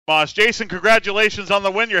Moss. Jason, congratulations on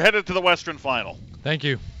the win. You're headed to the Western Final. Thank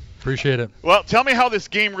you. Appreciate it. Well, tell me how this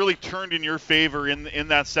game really turned in your favor in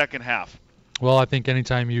that second half. Well, I think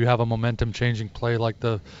anytime you have a momentum-changing play like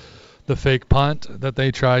the fake punt that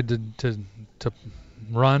they tried to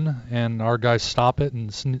run, and our guys stop it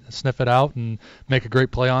and sniff it out and make a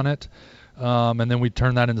great play on it, and then we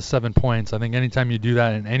turn that into 7 points. I think anytime you do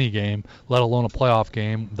that in any game, let alone a playoff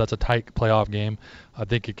game, that's a tight playoff game, I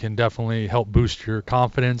think it can definitely help boost your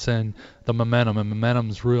confidence and the momentum, and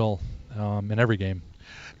momentum's real in every game.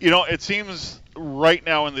 You know, it seems right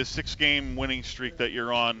now in this 6-game winning streak that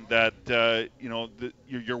you're on that,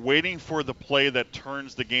 you're waiting for the play that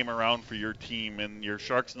turns the game around for your team, and your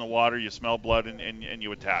sharks in the water, you smell blood, and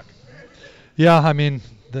you attack. Yeah, I mean,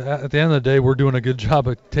 at the end of the day, we're doing a good job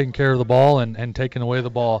of taking care of the ball and taking away the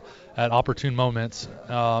ball at opportune moments.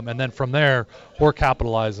 And then from there, we're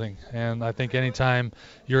capitalizing. And I think anytime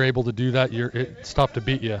you're able to do that, it's tough to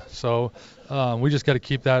beat you. So we just got to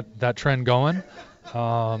keep that trend going.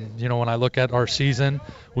 When I look at our season,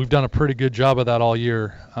 we've done a pretty good job of that all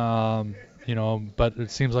year. But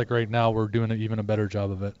it seems like right now we're doing even a better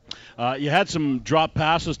job of it. You had some drop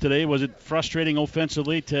passes today. Was it frustrating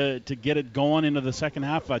offensively to get it going into the second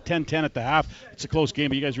half? 10-10 at the half. It's a close game,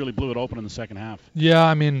 but you guys really blew it open in the second half. Yeah,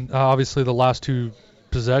 I mean, obviously the last two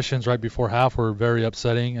possessions right before half were very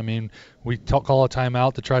upsetting. I mean, we call a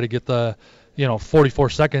timeout to try to get the 44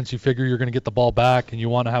 seconds, you figure you're going to get the ball back, and you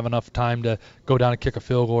want to have enough time to go down and kick a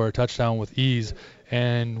field goal or a touchdown with ease.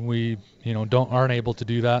 And we, aren't able to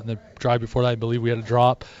do that. And the drive before that, I believe we had a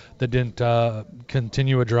drop that didn't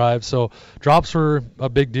continue a drive. So drops were a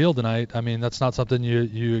big deal tonight. I mean, that's not something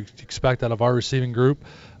you expect out of our receiving group.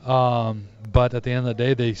 But at the end of the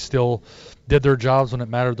day, they still did their jobs when it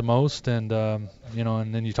mattered the most. And, and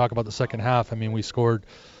then you talk about the second half. I mean, we scored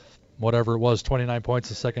whatever it was, 29 points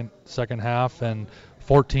the second half, and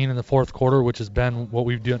 14 in the fourth quarter, which has been what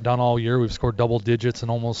we've done all year. We've scored double digits in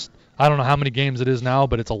almost, I don't know how many games it is now,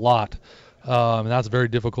 but it's a lot. And that's very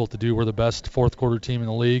difficult to do. We're the best fourth quarter team in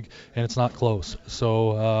the league, and it's not close.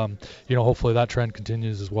 So, hopefully that trend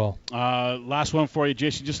continues as well. Last one for you,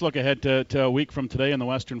 Jason. Just look ahead to a week from today in the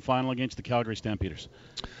Western Final against the Calgary Stampeders.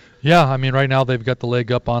 Yeah, I mean, right now they've got the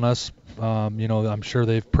leg up on us. I'm sure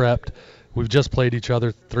they've prepped. We've just played each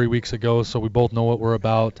other 3 weeks ago, so we both know what we're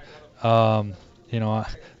about.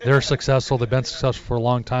 They're successful. They've been successful for a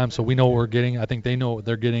long time, so we know what we're getting. I think they know what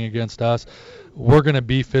they're getting against us. We're going to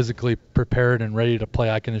be physically prepared and ready to play.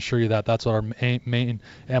 I can assure you that. That's what our main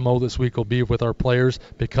MO this week will be with our players,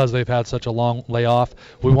 because they've had such a long layoff.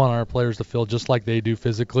 We want our players to feel just like they do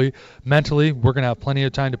physically. Mentally, we're going to have plenty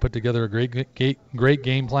of time to put together a great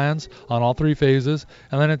game plans on all three phases,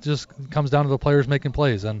 and then it just comes down to the players making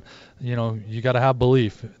plays. And, you got to have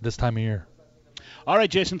belief this time of year. All right,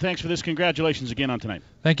 Jason, thanks for this. Congratulations again on tonight.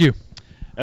 Thank you.